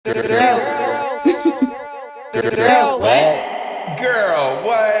Girl, what? Girl,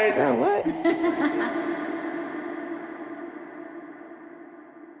 what? Girl, what?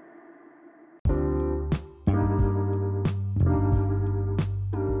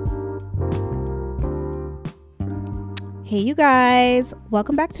 Hey, you guys.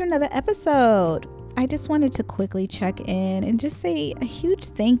 Welcome back to another episode. I just wanted to quickly check in and just say a huge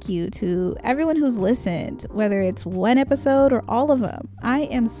thank you to everyone who's listened, whether it's one episode or all of them. I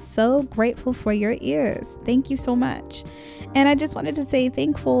am so grateful for your ears. Thank you so much. And I just wanted to say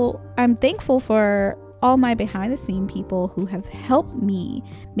I'm thankful for all my behind the scene people who have helped me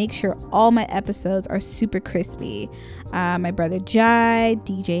make sure all my episodes are super crispy. My brother Jai,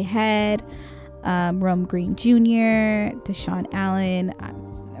 DJ Head, Rome Green Jr., Deshaun Allen.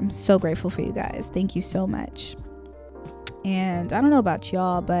 I'm so grateful for you guys. Thank you so much. And I don't know about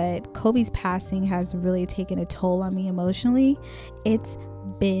y'all, but Kobe's passing has really taken a toll on me emotionally. It's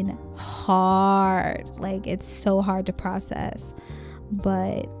been hard. Like, it's so hard to process.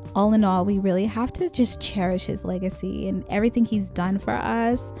 But all in all, we really have to just cherish his legacy and everything he's done for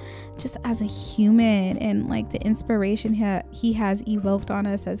us just as a human, and like the inspiration he has evoked on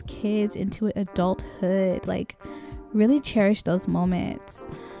us as kids into adulthood. Like, really cherish those moments.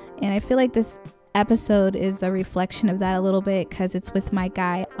 And I feel like this episode is a reflection of that a little bit, because it's with my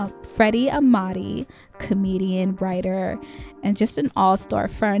guy Freddie Amati, comedian, writer, and just an all-star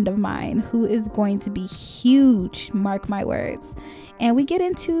friend of mine who is going to be huge, mark my words. And we get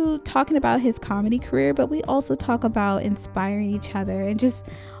into talking about his comedy career, but we also talk about inspiring each other and just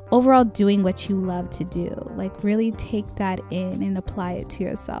overall doing what you love to do. Like, really take that in and apply it to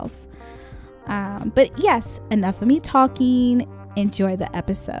yourself. But yes, enough of me talking. Enjoy the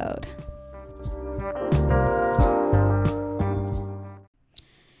episode.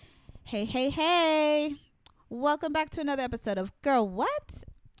 Hey. Welcome back to another episode of Girl What?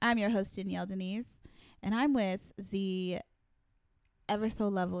 I'm your host, Danielle Denise, and I'm with the ever so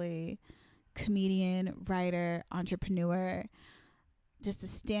lovely comedian, writer, entrepreneur, just a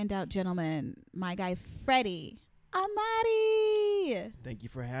standout gentleman, my guy, Freddie Amati. Thank you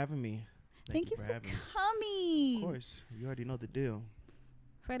for having me. Thank you for coming. Of course. You already know the deal.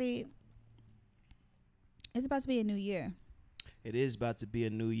 Freddie, it's about to be a new year. It is about to be a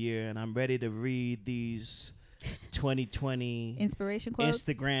new year, and I'm ready to read these 2020 inspiration quotes,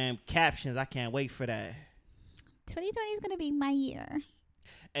 Instagram captions. I can't wait for that. 2020 is going to be my year.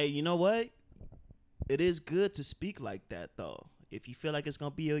 Hey, you know what? It is good to speak like that, though. If you feel like it's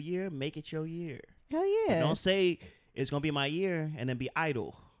going to be your year, make it your year. Hell yeah. But don't say it's going to be my year and then be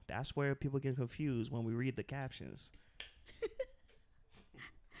idle. That's where people get confused when we read the captions.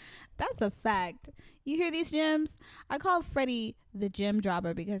 That's a fact. You hear these gems? I call Freddie the gem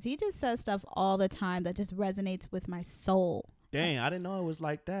dropper because he just says stuff all the time that just resonates with my soul. Dang, I didn't know it was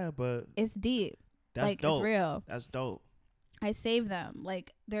like that, but it's deep. That's like, dope. It's real. That's dope. I save them.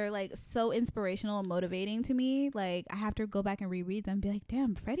 Like, they're like so inspirational and motivating to me. Like, I have to go back and reread them and be like,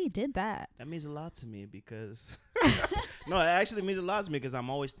 damn, Freddie did that. That means a lot to me because no, it actually means a lot to me because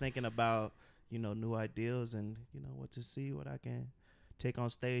I'm always thinking about, new ideas and, what to see, what I can take on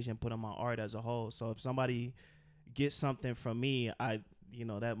stage and put on my art as a whole. So if somebody gets something from me, that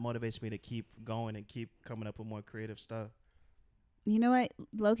motivates me to keep going and keep coming up with more creative stuff. You know what,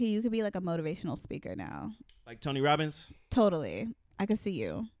 Loki, you could be like a motivational speaker now. Like Tony Robbins? Totally. I could see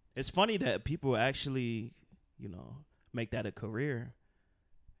you. It's funny that people actually, make that a career.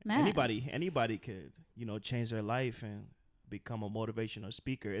 Man. Anybody could, change their life and become a motivational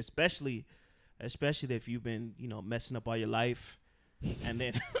speaker, especially if you've been, messing up all your life. And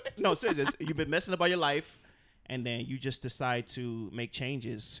then, no, seriously, you've been messing up all your life, and then you just decide to make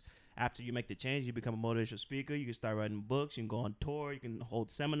changes. After you make the change, you become a motivational speaker. You can start writing books. You can go on tour. You can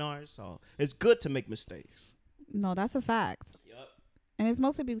hold seminars. So it's good to make mistakes. No, that's a fact. Yep. And it's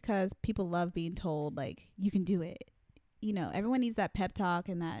mostly because people love being told, like, you can do it. Everyone needs that pep talk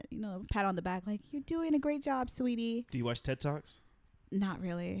and that, pat on the back, like, you're doing a great job, sweetie. Do you watch TED Talks? Not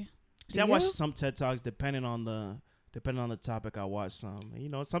really. See, I watch some TED Talks depending on the topic. I watch some.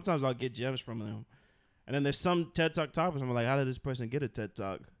 Sometimes I'll get gems from them. And then there's some TED Talk topics I'm like, how did this person get a TED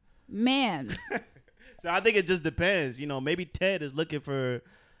Talk? Man. So I think it just depends. Maybe Ted is looking for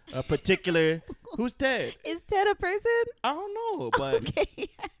a particular. Who's Ted? Is Ted a person? I don't know, but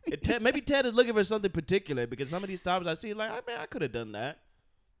okay. Maybe Ted is looking for something particular because some of these topics I see, like, I could have done that.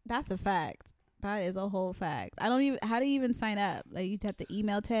 That's a fact. That is a whole fact. How do you even sign up? Like, you have to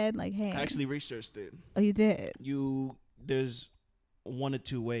email Ted, like, hey. I actually researched it. Oh, you did? There's one or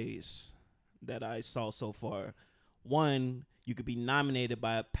two ways that I saw so far. One, you could be nominated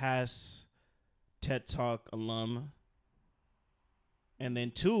by a past TED Talk alum. And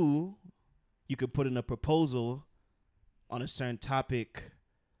then 2, you could put in a proposal on a certain topic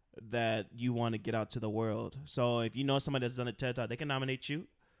that you want to get out to the world. So if you know somebody that's done a TED Talk, they can nominate you.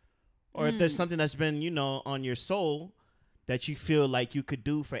 Or if there's something that's been, on your soul that you feel like you could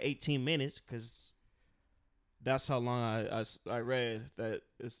do for 18 minutes, because that's how long I read that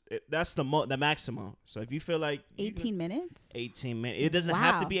that's the maximum. So if you feel like 18 minutes? 18 minutes. It doesn't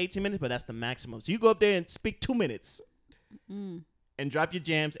have to be 18 minutes, but that's the maximum. So you go up there and speak 2 minutes and drop your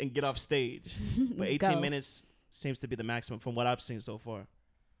jams and get off stage. But 18 minutes seems to be the maximum from what I've seen so far.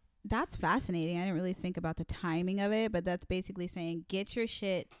 That's fascinating. I didn't really think about the timing of it, but that's basically saying get your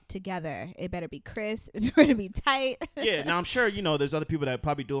shit together. It better be crisp. It better be tight. Yeah. Now I'm sure there's other people that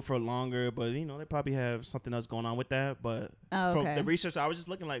probably do it for longer, but they probably have something else going on with that. But from the research, I was just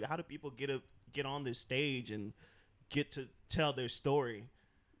looking like, how do people get on this stage and get to tell their story?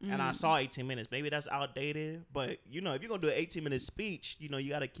 And I saw 18 minutes. Maybe that's outdated, but if you're gonna do an 18-minute speech, you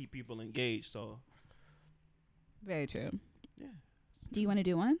got to keep people engaged. So very true. Yeah. Do you want to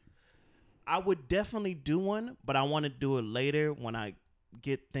do one? I would definitely do one, but I want to do it later when I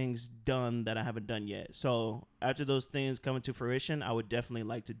get things done that I haven't done yet. So after those things come into fruition, I would definitely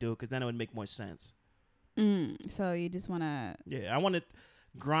like to do it because then it would make more sense. So you just want to... Yeah, I want to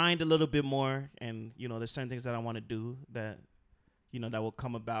grind a little bit more, and, there's certain things that I want to do that, that will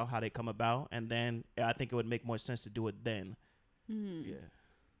come about, how they come about, and then I think it would make more sense to do it then. Yeah.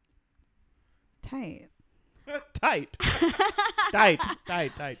 Tight. Tight.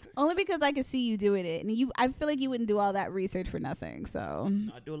 Only because I could see you doing it, and I feel like you wouldn't do all that research for nothing. So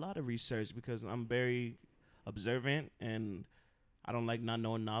I do a lot of research because I'm very observant, and I don't like not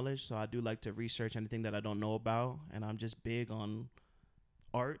knowing knowledge. So I do like to research anything that I don't know about, and I'm just big on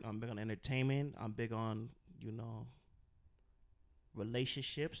art. I'm big on entertainment. I'm big on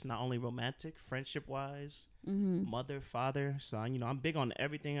relationships, not only romantic, friendship wise, mother, father. So I'm big on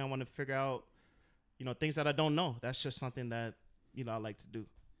everything. I want to figure out. Things that I don't know. That's just something that, I like to do.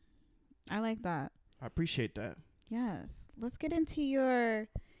 I like that. I appreciate that. Yes. Let's get into your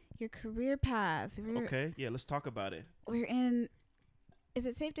career path. Okay. Yeah, let's talk about it. Is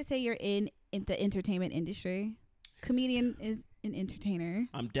it safe to say you're in the entertainment industry? Comedian is an entertainer.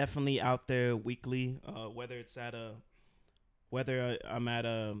 I'm definitely out there weekly, whether I'm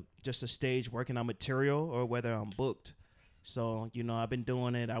at just a stage working on material or whether I'm booked. So, I've been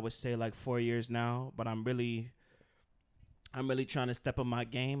doing it, I would say like 4 years now, but I'm really trying to step up my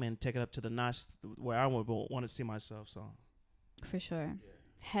game and take it up to the notch where I would want to see myself. So, for sure.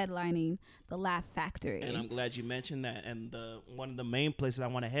 Yeah. Headlining the Laugh Factory. And I'm glad you mentioned that. And one of the main places I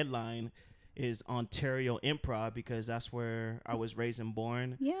want to headline is Ontario Improv because that's where I was raised and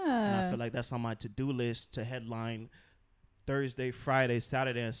born. Yeah. And I feel like that's on my to-do list to headline Thursday, Friday,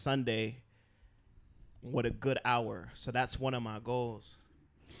 Saturday, and Sunday. What a good hour. So that's one of my goals.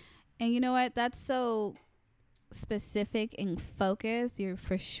 And you know what? That's so specific and focused. You're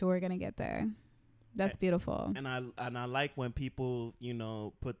for sure going to get there. That's beautiful. And I like when people,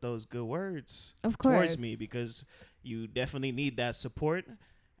 put those good words towards me because you definitely need that support.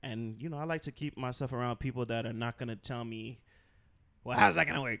 And, I like to keep myself around people that are not going to tell me, well, how's that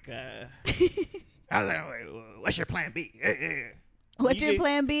going to work? How's that going to work? What's your plan B? What's your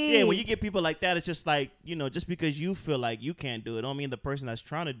plan B? Yeah, when you get people like that, it's just like, just because you feel like you can't do it, don't mean the person that's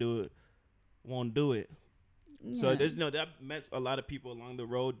trying to do it won't do it. Yeah. So there's that met a lot of people along the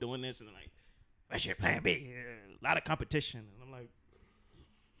road doing this, and they're like, what's your plan B? A lot of competition. And I'm like,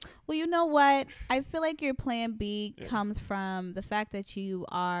 well, you know what? I feel like your plan B comes from the fact that you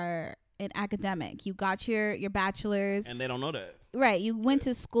are an academic. You got your bachelor's. And they don't know that. Right. You went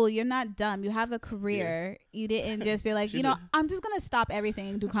to school. You're not dumb. You have a career. Yeah. You didn't just be like, I'm just going to stop everything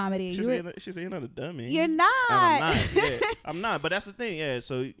and do comedy. She said, you're not a dummy. You're not. And I'm not. Yeah, I'm not. But that's the thing. Yeah.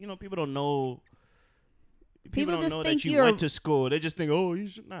 So, people don't know. People don't know that you went to school. They just think, oh, you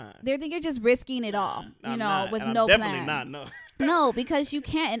should not. They think you're just risking it all, with no I'm plan. Definitely not. No. No, because you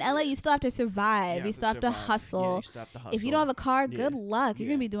can't. In LA, you still have to survive. You still have to hustle. Yeah, you still have to hustle. If you don't have a car, good luck. You're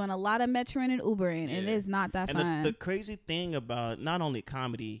going to be doing a lot of metroing and Ubering, and it is not that fun. And the crazy thing about not only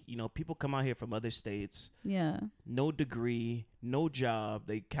comedy, people come out here from other states. Yeah. No degree, no job.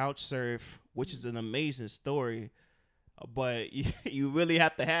 They couch surf, which is an amazing story. But you really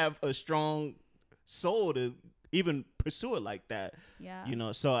have to have a strong soul to even pursue it like that.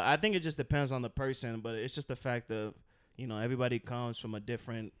 Yeah. So I think it just depends on the person, but it's just the fact of, everybody comes from a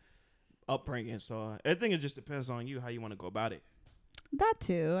different upbringing. So I think it just depends on you, how you want to go about it. That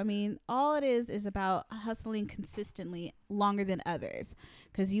too. I mean, all it is about hustling consistently longer than others,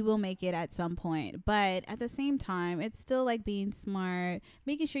 because you will make it at some point. But at the same time, it's still like being smart,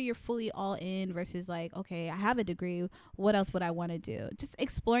 making sure you're fully all in versus like, okay, I have a degree. What else would I want to do? Just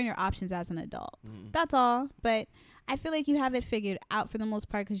exploring your options as an adult. That's all. But I feel like you have it figured out for the most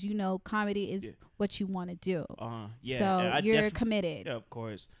part, because you know comedy is what you want to do. Yeah. So you're committed. Yeah, of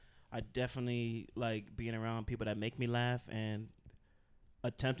course. I definitely like being around people that make me laugh and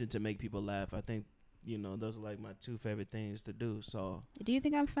attempting to make people laugh. I think, those are like my two favorite things to do. So do you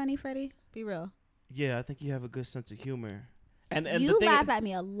think I'm funny, Freddie? Be real. Yeah, I think you have a good sense of humor. And you laugh at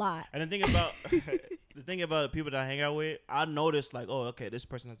me a lot. And the thing about the thing about people that I hang out with, I notice like, oh, okay, this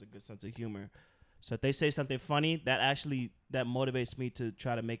person has a good sense of humor. So if they say something funny, that motivates me to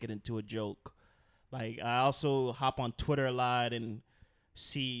try to make it into a joke. Like I also hop on Twitter a lot and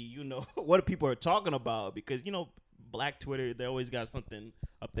see, what people are talking about, because Black Twitter, they always got something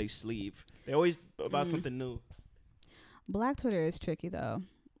up their sleeve. They always about something new. Black Twitter is tricky though.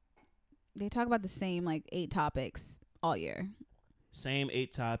 They talk about the same like 8 topics all year. Same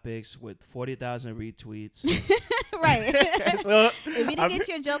 8 topics with 40,000 retweets. Right. So if you didn't get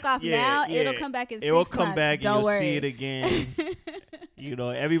your joke off now, it'll come back in 6 months. It will come back and you'll see it again.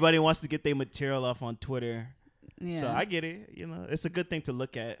 Everybody wants to get their material off on Twitter. Yeah. So I get it. It's a good thing to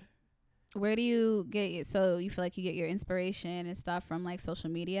look at. Where do you get it? So you feel like you get your inspiration and stuff from like social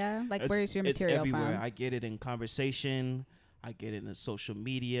media? Like where's your material everywhere. from? I get it in conversation. I get it in social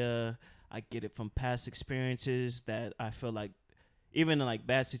media. I get it from past experiences that I feel like, even in like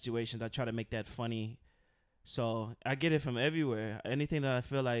bad situations, I try to make that funny. So I get it from everywhere. Anything that I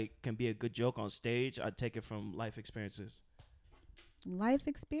feel like can be a good joke on stage, I take it from life experiences. Life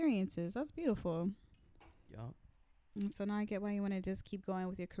experiences. That's beautiful. Yeah. And so now I get why you want to just keep going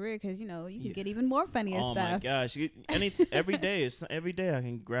with your career, because you can get even more funnier stuff. Oh my gosh! Every day I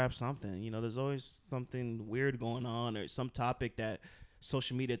can grab something. There's always something weird going on, or some topic that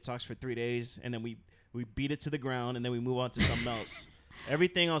social media talks for 3 days, and then we beat it to the ground, and then we move on to something else.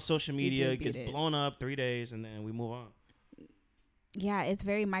 Everything on social media gets blown up 3 days, and then we move on. Yeah, it's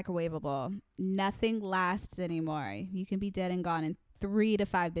very microwavable. Nothing lasts anymore. You can be dead and gone in 3 to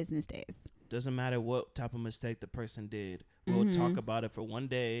 5 business days. Doesn't matter what type of mistake the person did. We'll talk about it for one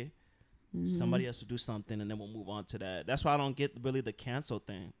day. Somebody else will do something, and then we'll move on to that. That's why I don't get really the cancel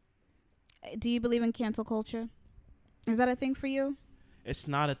thing. Do you believe in cancel culture? Is that a thing for you? It's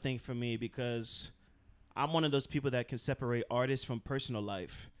not a thing for me, because I'm one of those people that can separate artists from personal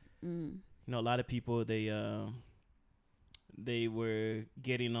life. A lot of people, they were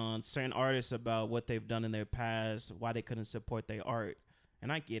getting on certain artists about what they've done in their past, why they couldn't support their art.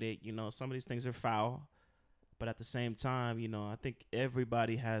 And I get it, some of these things are foul, but at the same time, I think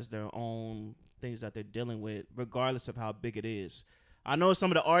everybody has their own things that they're dealing with, regardless of how big it is. I know some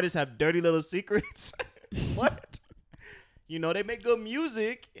of the artists have dirty little secrets. What? They make good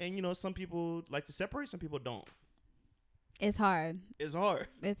music, and, some people like to separate, some people don't. It's hard. It's hard.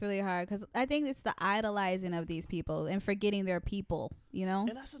 It's really hard, because I think it's the idolizing of these people and forgetting their people, And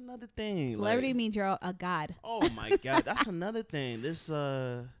that's another thing. Celebrity means you're a god. Oh, my God. That's another thing. This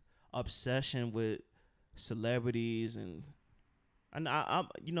obsession with celebrities. And I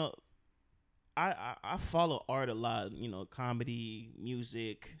follow art a lot, comedy,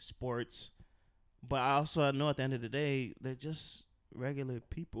 music, sports. But I know at the end of the day, they're just regular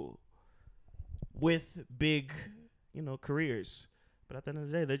people with big careers. But at the end of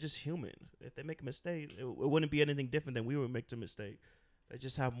the day, they're just human. If they make a mistake, it wouldn't be anything different than we would make the mistake. They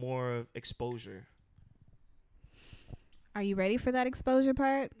just have more exposure. Are you ready for that exposure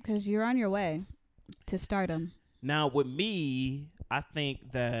part? Because you're on your way to stardom. Now, with me, I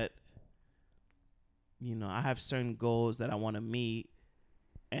think that, I have certain goals that I want to meet.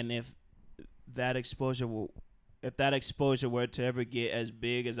 And if that exposure were to ever get as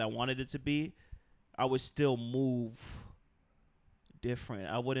big as I wanted it to be, I would still move different.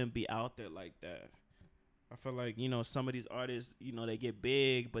 I wouldn't be out there like that. I feel like, some of these artists, they get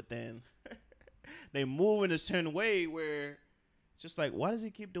big, but then they move in a certain way where just like, why does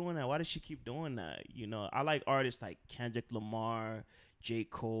he keep doing that? Why does she keep doing that? I like artists like Kendrick Lamar, J.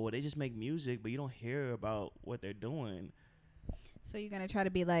 Cole. They just make music, but you don't hear about what they're doing. So you're going to try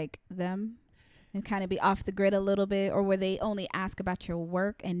to be like them? And kind of be off the grid a little bit, or where they only ask about your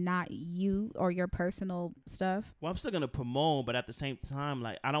work and not you or your personal stuff? Well, I'm still going to promote, but at the same time,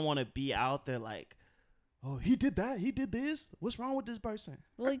 like, I don't want to be out there like, oh, he did that, he did this. What's wrong with this person?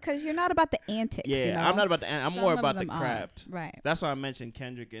 Well, because you're not about the antics. Yeah, I'm not about the I'm more about the craft. Right. That's why I mentioned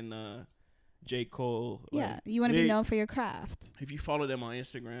Kendrick and J. Cole. Yeah, you want to be known for your craft. If you follow them on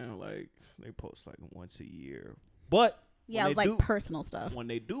Instagram, like, they post like once a year. But Yeah, like personal stuff. When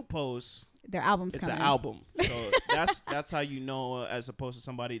they do post, their albums it's coming. an album. So that's how you know, as opposed to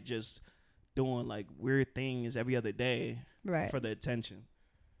somebody just doing like weird things every other day for the attention.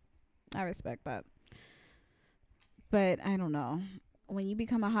 I respect that. But I don't know. When you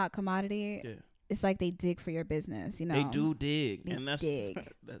become a hot commodity, it's like they dig for your business, you know. They do dig. They dig.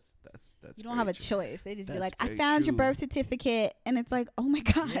 that's you don't have a choice. They just be like, I true. found your birth certificate, and it's like, oh my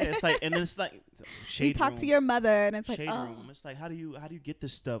God. Yeah, it's like, and it's like shade you talk room. to your mother, and it's like, shade oh. room. It's like, how do you get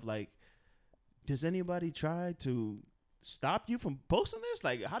this stuff? Like, does anybody try to stop you from posting this?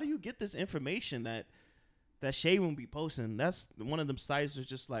 Like, how do you get this information that shade room be posting? That's one of them sites that's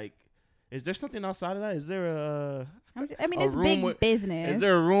just like, is there something outside of that? Is there it's big business. Is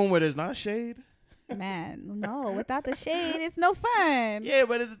there a room where there's not shade? Man, no. Without the shade, it's no fun. Yeah,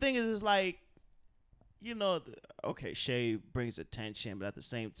 but the thing is, it's like, you know, okay, shade brings attention, but at the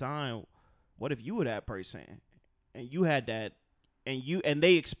same time, what if you were that person and you had that, and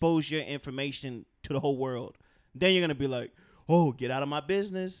they expose your information to the whole world? Then you're gonna be like, oh, get out of my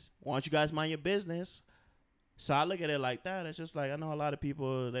business. Why don't you guys mind your business? So I look at it like that. It's just like, I know a lot of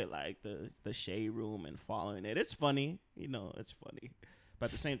people, they like the shade room and following it. It's funny, you know, it's funny. But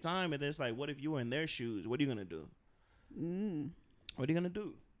at the same time, it's like, what if you were in their shoes? What are you going to do? What are you going to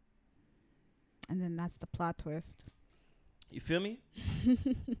do? And then that's the plot twist. You feel me?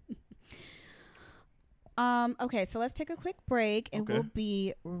 Okay, so let's take a quick break, and we'll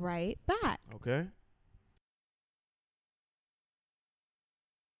be right back. Okay.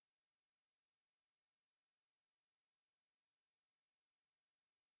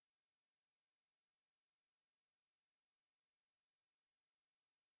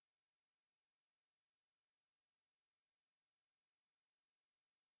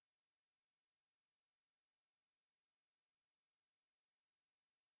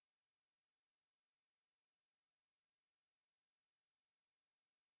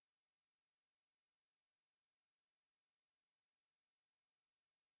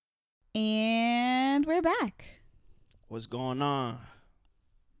 And we're back. What's going on?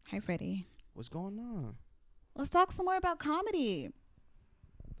 Hi, Freddie. What's going on? Let's talk some more about comedy.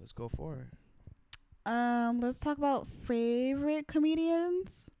 Let's go for it. Let's talk about favorite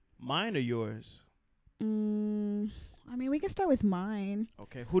comedians. Mine or yours? I mean, we can start with mine.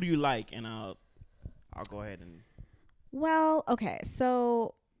 Okay. Who do you like? And I'll go ahead and. Well, okay.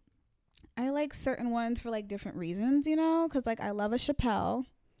 So I like certain ones for like different reasons, you know, because like I love a Chappelle.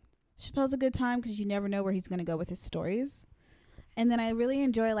 Chappelle's a good time because you never know where he's going to go with his stories. And then I really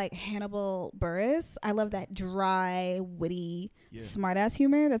enjoy like Hannibal Buress. I love that dry, witty, smart ass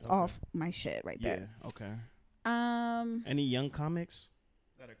humor. That's all my shit right there. Yeah. Okay. Any young comics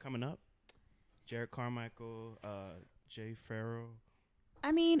that are coming up? Jared Carmichael, Jay Farrow.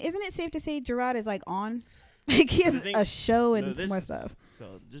 I mean, isn't it safe to say Gerard is like on? Like he has a show and some more stuff.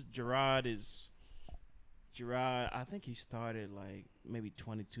 So just Gerard, I think he started like maybe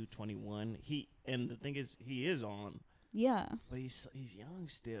 22, 21. And the thing is, he is on. Yeah. But he's young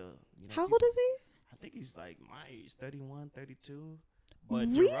still. You know, how old is he? I think he's like my age, 31, 32. But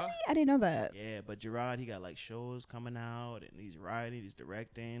really? Gerard, I didn't know that. Yeah, but Gerard, he got like shows coming out, and he's writing, he's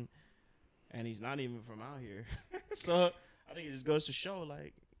directing, and he's not even from out here. So I think it just goes to show,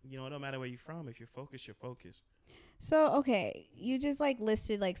 like, you know, it don't matter where you're from. If you're focused, you're focused. So, okay, you just like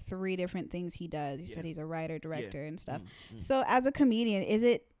listed like 3 different things he does. You said he's a writer, director, and stuff. So as a comedian,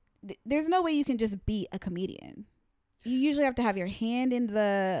 there's no way you can just be a comedian. You usually have to have your hand in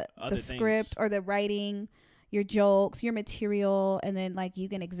the script or the writing, your jokes, your material, and then like you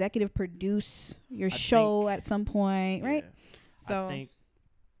can executive produce your show at some point, right? So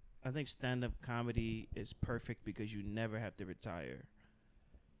I think stand-up comedy is perfect because you never have to retire.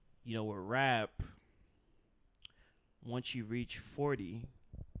 You know, with rap, once you reach 40,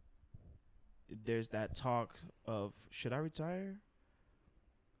 there's that talk of, should I retire?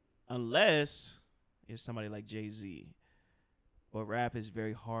 Unless it's somebody like Jay-Z. But rap is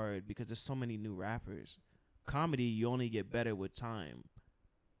very hard because there's so many new rappers. Comedy, you only get better with time,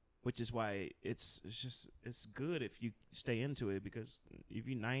 which is why it's good if you stay into it, because if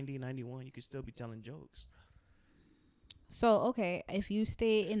you're 90, 91, you can still be telling jokes. So, okay, if you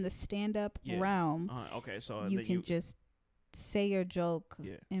stay in the stand-up realm, so you can just say your joke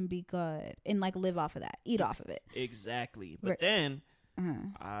and be good and like live off of that, eat off of it. Exactly. But then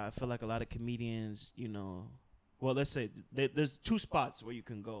I feel like a lot of comedians, you know, well, let's say there's 2 spots where you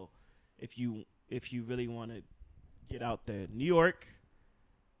can go if you really want to get out there. New York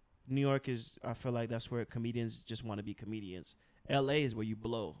is, I feel like that's where comedians just want to be comedians. LA is where you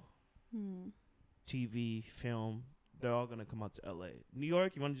blow. TV, film, they're all going to come out to LA. New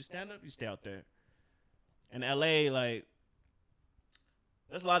York, you want to do stand up, you stay out there. And LA, like,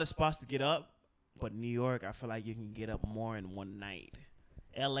 There's a lot of spots to get up, but New York, I feel like you can get up more in one night.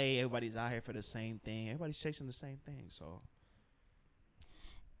 LA, everybody's out here for the same thing. Everybody's chasing the same thing. So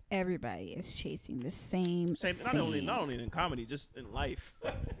Everybody is chasing the same same, thing. not only in comedy, just in life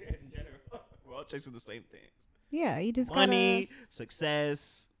in general. We're all chasing the same things. Yeah, you just money,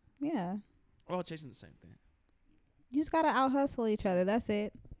 success. Yeah, we're all chasing the same thing. You just gotta out hustle each other. That's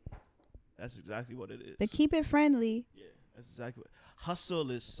it. That's exactly what it is. But keep it friendly. Yeah, that's exactly what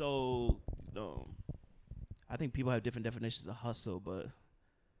hustle is. So, I think people have different definitions of hustle, but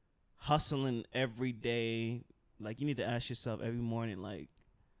hustling every day, like you need to ask yourself every morning, like,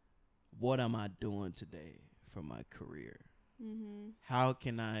 what am I doing today for my career? Mm-hmm. How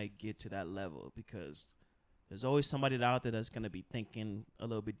can I get to that level? Because there's always somebody out there that's going to be thinking a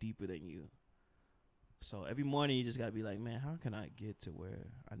little bit deeper than you. So every morning you just got to be like, man, how can I get to where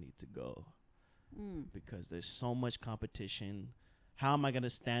I need to go? Because there's so much competition. How am I going to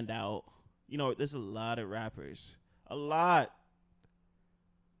stand out? You know, there's a lot of rappers. A lot.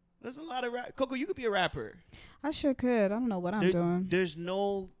 There's a lot of rap. Coco, you could be a rapper. I sure could. I don't know what I'm doing. There's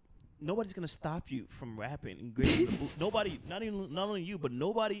nobody's going to stop you from rapping. Nobody, not only you, but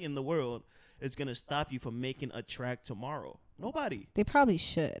nobody in the world is going to stop you from making a track tomorrow. Nobody. They probably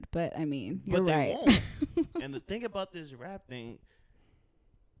should, but I mean, you're right. But they won't. And the thing about this rap thing,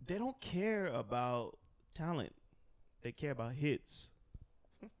 they don't care about talent. They care about hits.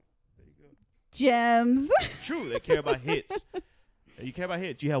 There you go. Gems. It's true. They care about hits. You care about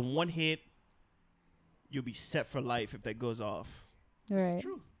hits. You have one hit, you'll be set for life if that goes off. Right. It's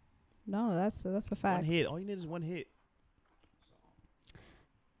true. No, that's a fact. One hit. All you need is one hit.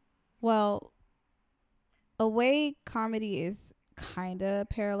 Well, a way comedy is kind of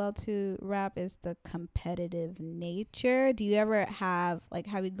parallel to rap is the competitive nature. Do you ever have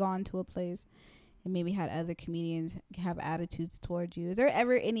you gone to a place and maybe had other comedians have attitudes towards you? Is there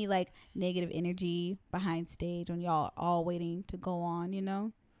ever any negative energy behind stage when y'all all waiting to go on, you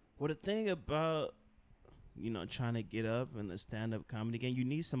know? Well, the thing about, trying to get up in the stand-up comedy game, you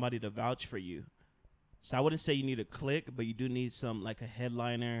need somebody to vouch for you. So I wouldn't say you need a clique, but you do need some, a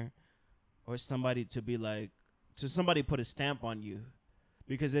headliner or somebody to be somebody put a stamp on you,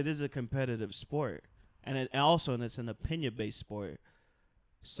 because it is a competitive sport. And it's an opinion-based sport.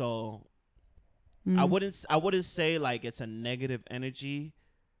 So I wouldn't say it's a negative energy,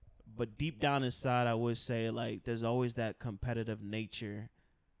 but deep down inside I would say there's always that competitive nature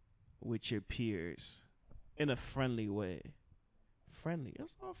with your peers in a friendly way. Friendly.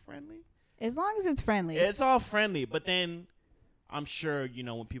 It's all friendly. As long as it's friendly. It's all friendly, but then I'm sure,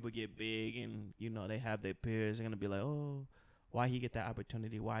 when people get big and, they have their peers, they're going to be like, oh, why he get that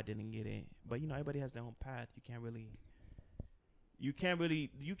opportunity? Why I didn't get it? But, everybody has their own path.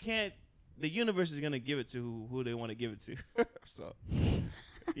 The universe is going to give it to who they want to give it to. So,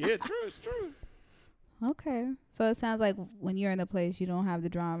 yeah, true. It's true. Okay. So it sounds like when you're in a place you don't have the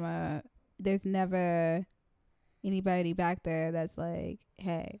drama, there's never anybody back there that's like,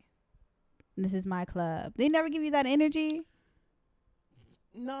 hey, this is my club. They never give you that energy?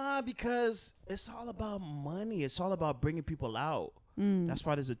 Nah, because it's all about money. It's all about bringing people out. That's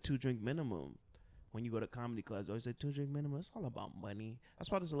why there's a 2-drink minimum. When you go to comedy clubs, they always say 2-drink minimum. It's all about money.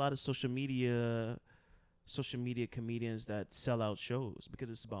 That's why there's a lot of social media comedians that sell out shows, because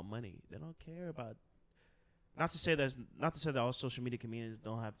it's about money. They don't care about. Not to say that all social media comedians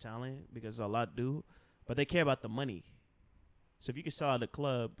don't have talent, because a lot do, but they care about the money. So if you can sell out a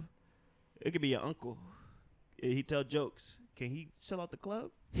club, it could be your uncle. He tell jokes. Can he sell out the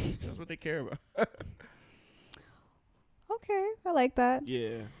club? That's what they care about. Okay, I like that.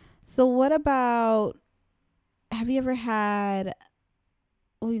 Yeah. So what about, have you ever had,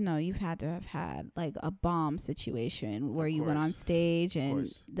 you've had to have had a bomb situation where you went on stage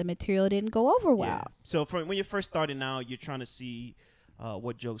and the material didn't go over well. Yeah. So when you're first starting out, you're trying to see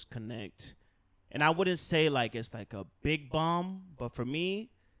what jokes connect. And I wouldn't say it's a big bomb, but for me,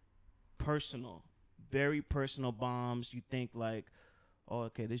 personal. Very personal bombs. You think oh,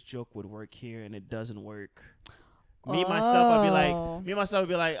 okay, this joke would work here, and it doesn't work. Me myself, I'd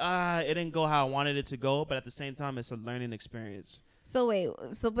be like, it didn't go how I wanted it to go, but at the same time, it's a learning experience. So wait,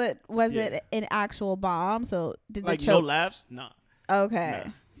 but was it an actual bomb? So did the no laughs? No. Okay.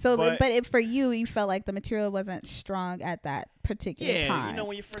 Nah. So, but for you felt like the material wasn't strong at that particular time. Yeah,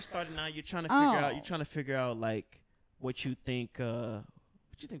 when you're first starting out, you're trying to figure out what you think the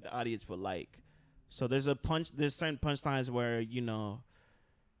audience would like. So there's certain punchlines where you'll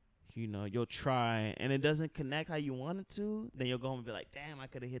try and it doesn't connect how you want it to. Then you'll go home and be like, damn, I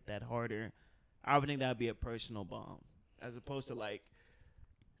could have hit that harder. I would think that'd be a personal bomb, as opposed to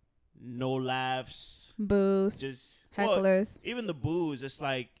no laughs, Boos, just hecklers. even the boos. It's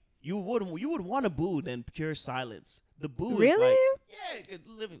like you would want to boo than pure silence. The boo Really? is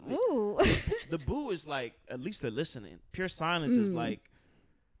like Ooh. the boo is like at least they're listening. Pure silence is like,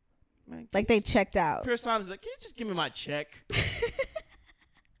 man, Like they checked out. pure silence is like, can you just give me my check? Just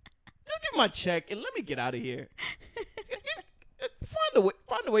give me my check and let me get out of here.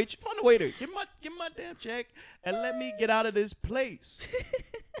 Find a waiter. Give me my damn check and let me get out of this place.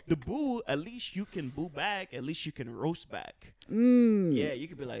 The boo, at least you can boo back. At least you can roast back. Yeah, you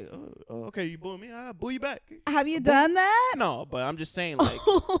could be like, oh, okay, you booing me? I'll boo you back. Have you done that? No, but I'm just saying, like,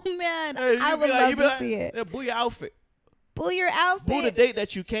 Oh man, hey, I you would be love you be to like, see it. yeah, boo your outfit. Boo your outfit. Boo the date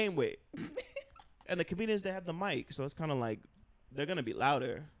that you came with. And the comedians, they have the mic, so it's kind of like they're gonna be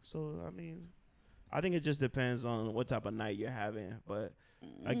louder. So I mean, I think it just depends on what type of night you're having. But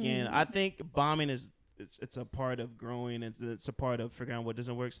again, I think bombing is it's a part of growing, and it's a part of figuring out what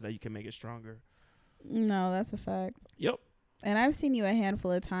doesn't work so that you can make it stronger. No, that's a fact. Yep. And I've seen you a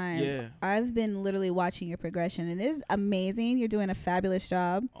handful of times. Yeah. I've been literally watching your progression, and it is amazing. You're doing a fabulous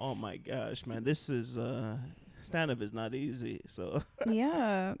job. Oh my gosh, man, this is stand up is not easy. So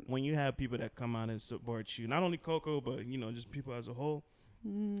Yeah. when you have people that come out and support you, not only Coco, but just people as a whole,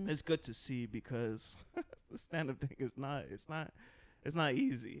 it's good to see, because the stand up thing is not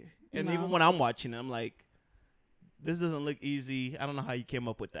easy. And No. even when I'm watching it, I'm like, this doesn't look easy. I don't know how you came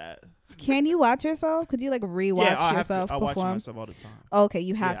up with that. Can you watch yourself? Could you like rewatch Yeah, I have yourself to. I watch perform? myself all the time. Okay,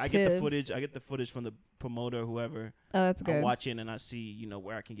 you have I to. get the footage. I get the footage from the promoter, whoever. Oh, that's good. I'm watching and I see,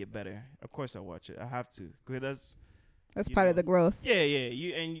 where I can get better. Of course, I watch it. I have to. 'Cause That's you part know. of the growth. yeah.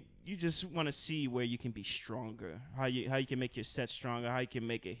 You just want to see where you can be stronger. How you can make your set stronger. How you can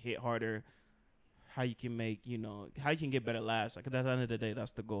make it hit harder. How you can make how you can get better laughs. Like, at the end of the day,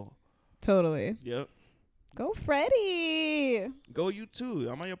 that's the goal. Totally. Yep. Go Freddie. Go you too.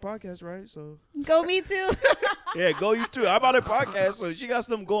 I'm on your podcast, right? So Go me too. yeah, go you too. I'm on her podcast, so she got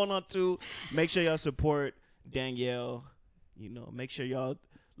something going on too. Make sure y'all support Danielle. Make sure y'all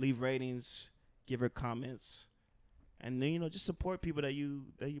leave ratings, give her comments, and then just support people that you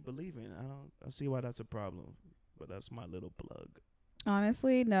believe in. I don't see why that's a problem, but that's my little plug.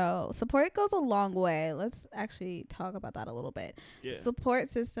 Honestly, no. Support goes a long way. Let's actually talk about that a little bit. Yeah.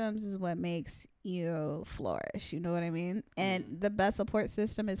 Support systems is what makes you flourish. You know what I mean? And the best support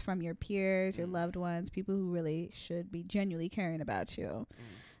system is from your peers, your loved ones, people who really should be genuinely caring about you.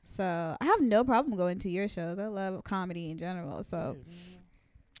 So I have no problem going to your shows. I love comedy in general. So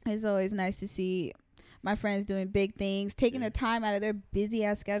it's always nice to see my friends doing big things, taking the time out of their busy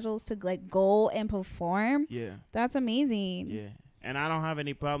ass schedules to like go and perform. Yeah. That's amazing. Yeah. And I don't have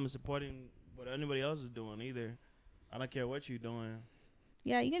any problem supporting what anybody else is doing either. I don't care what you're doing.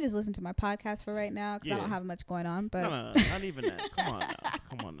 Yeah, you can just listen to my podcast for right now because I Yeah. don't have much going on. But No, not even that.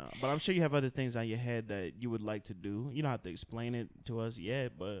 Come on now. But I'm sure you have other things on your head that you would like to do. You don't have to explain it to us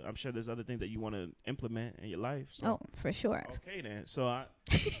yet, but I'm sure there's other things that you want to implement in your life. So. Oh, for sure. Okay then. So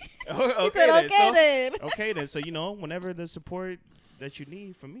Okay then. So whenever the support that you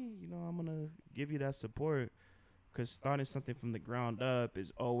need from me, I'm gonna give you that support. Because starting something from the ground up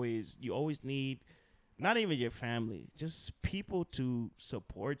is you always need, not even your family, just people to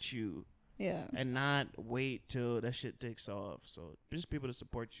support you. Yeah. And not wait till that shit takes off. So just people to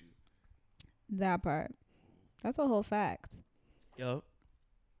support you. That part. That's a whole fact. Yup.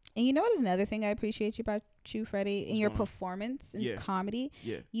 And you know what? Another thing I appreciate about you, Freddie, in your going on? performance in comedy,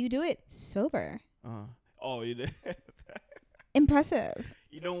 Yeah. you do it sober. Oh, you did. Impressive.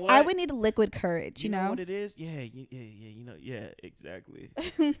 You know what? I would need liquid courage, You know what it is? Yeah, exactly.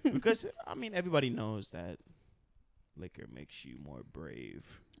 Because, everybody knows that liquor makes you more brave.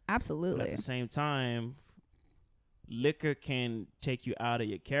 Absolutely. But at the same time, liquor can take you out of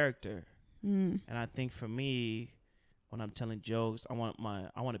your character. And I think for me, when I'm telling jokes, I want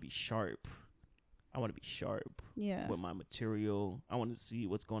to be sharp. I want to be sharp with my material. I want to see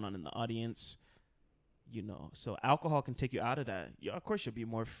what's going on in the audience. So alcohol can take you out of that. Of course, you'll be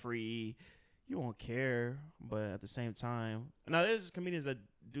more free. You won't care. But at the same time, now there's comedians that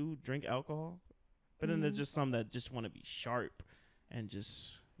do drink alcohol, but then there's just some that just want to be sharp and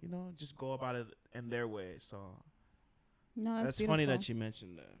just go about it in their way. So no, that's funny that you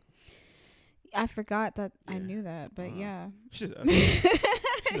mentioned that. I forgot that I knew that, but yeah.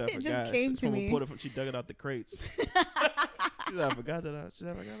 It just came to me. She dug it out the crates. I forgot that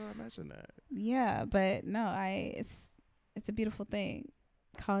I mentioned that. Yeah, but no, it's a beautiful thing.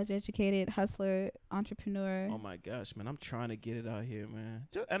 College educated, hustler, entrepreneur. Oh my gosh, man, I'm trying to get it out here, man.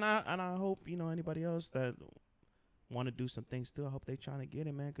 And I hope anybody else that want to do some things too. I hope they trying to get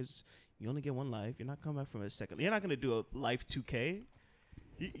it, man, because you only get one life. You're not coming back from a second. You're not gonna do a life 2K.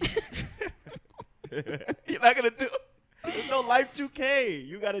 You're not gonna do. There's no life 2K.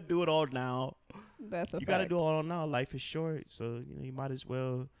 You gotta do it all now. That's a You gotta do it all now. Life is short, so you might as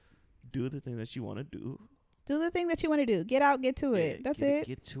well do the thing that you want to do. Do the thing that you want to do. Get out, get to it. That's it.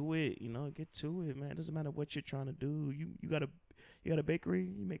 Get to it. Get to it, man. It doesn't matter what you're trying to do. You got a bakery.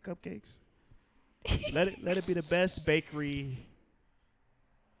 You make cupcakes. let it be the best bakery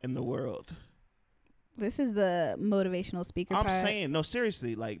in the world. This is the motivational speaker I'm part. saying, no,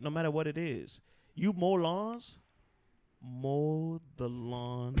 seriously, like no matter what it is, you mow lawns, mow the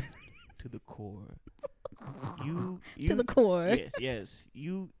lawn to the core. You to the core. Yes.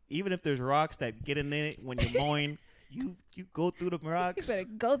 You, even if there's rocks that get in it when you're mowing, you go through the rocks. You better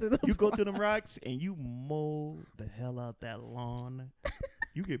go through those. You go through them rocks and you mow the hell out that lawn.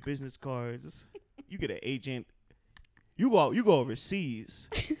 You get business cards. You get an agent. You go overseas.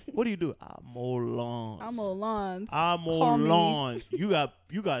 What do? I mow lawns. I mow lawns. I mow Call me. lawns.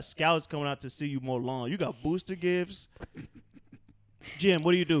 You got scouts coming out to see you mow lawns. You got booster gifts. Jim,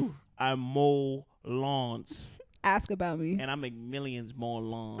 what do? I mow lawns. Ask about me. And I make millions mowing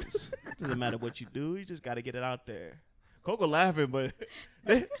lawns. Doesn't matter what you do. You just got to get it out there. Coco laughing, but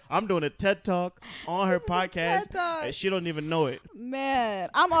I'm doing a TED Talk on her podcast, and she don't even know it. Man,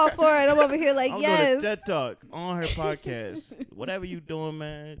 I'm all for it. I'm over here like, I'm yes. doing a TED Talk on her podcast. Whatever you doing,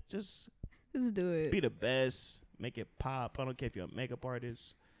 man, just do it. be the best. Make it pop. I don't care if you're a makeup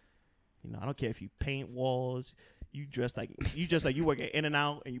artist. I don't care if you paint walls. You dress like you work at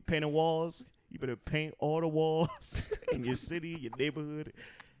In-N-Out and you painting walls. You better paint all the walls in your city, your neighborhood.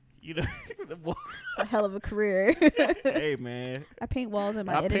 A hell of a career. Hey, man. I paint walls in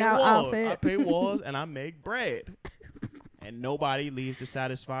my In-N-Out outfit. I paint walls and I make bread. And nobody leaves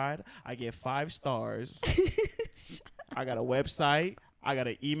dissatisfied. I get 5 stars. I got a website. I got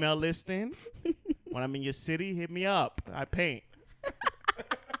an email listing. When I'm in your city, hit me up. I paint.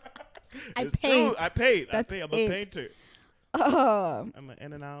 It's true. I paint. I'm a painter. I'm an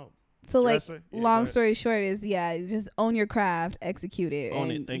In-N-Out. So dresser. Long story short is, just own your craft, execute it,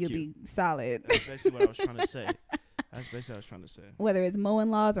 Own and it. Thank you'll you. be solid. That's basically what I was trying to say. Whether it's mowing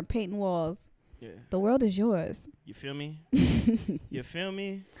lawns or painting walls, the world is yours. You feel me? You feel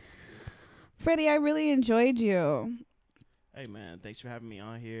me? Freddie, I really enjoyed you. Hey, man, thanks for having me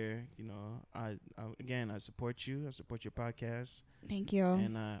on here. I support you. I support your podcast. Thank you.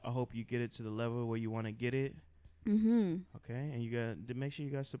 And I hope you get it to the level where you want to get it. Mm-hmm. Okay, and you got to make sure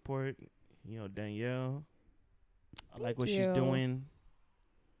you guys support, Danielle. I like what Thank she's you. doing.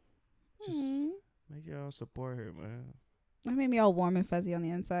 Just make sure y'all support her, man. That made me all warm and fuzzy on the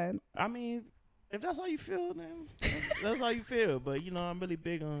inside. I mean, if that's how you feel, then that's how you feel. But I'm really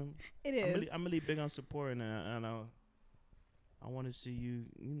big on. It is. I'm really big on supporting, and I want to see you,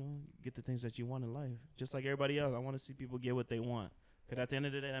 get the things that you want in life, just like everybody else. I want to see people get what they want. Because at the end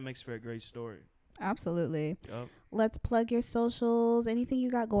of the day, that makes for a great story. Absolutely. Yep. Let's plug your socials. Anything you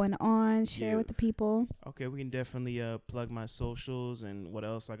got going on, share with the people. Okay, we can definitely plug my socials and what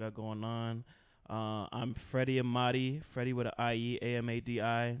else I got going on. I'm Freddie Amadi, Freddie with an I-E,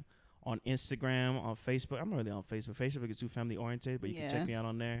 A-M-A-D-I, on Instagram, on Facebook. I'm really on Facebook. Facebook is too family oriented, but you can check me out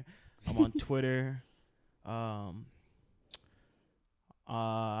on there. I'm on Twitter. I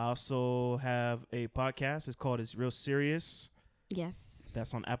also have a podcast. It's called It's Real Serious. Yes.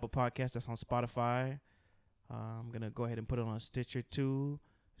 That's on Apple Podcasts. That's on Spotify. I'm going to go ahead and put it on Stitcher, too.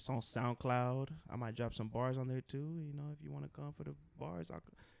 It's on SoundCloud. I might drop some bars on there, too. If you want to come for the bars, I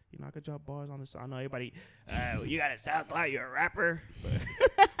could drop bars on this. I know everybody, you got a SoundCloud, you're a rapper. But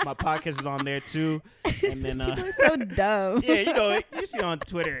my podcast is on there, too. And then, people are so dumb. Yeah, you see on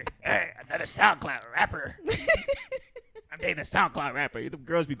Twitter, hey, another SoundCloud rapper. I'm dating a SoundCloud rapper. The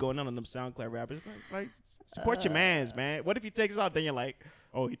girls be going on them SoundCloud rappers. Like, support your mans, man. What if he takes off? Then you're like,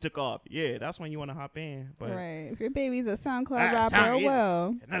 oh, he took off. Yeah, that's when you want to hop in. But right. If your baby's a SoundCloud rapper,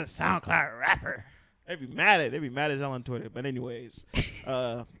 well. Another SoundCloud rapper. They be mad as hell on Twitter. But anyways,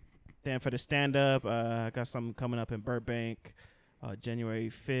 then for the stand-up, I got something coming up in Burbank, January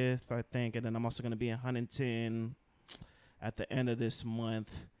 5th, I think. And then I'm also going to be in Huntington at the end of this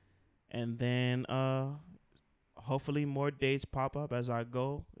month. And then hopefully more dates pop up as I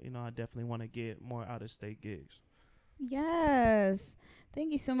go. I definitely want to get more out-of-state gigs. Yes.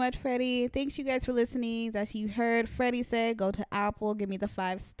 Thank you so much, Freddie. Thanks, you guys, for listening. As you heard, Freddie said, go to Apple. Give me the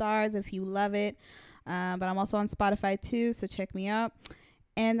 5 stars if you love it. But I'm also on Spotify, too, so check me out.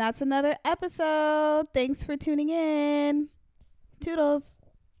 And that's another episode. Thanks for tuning in. Toodles.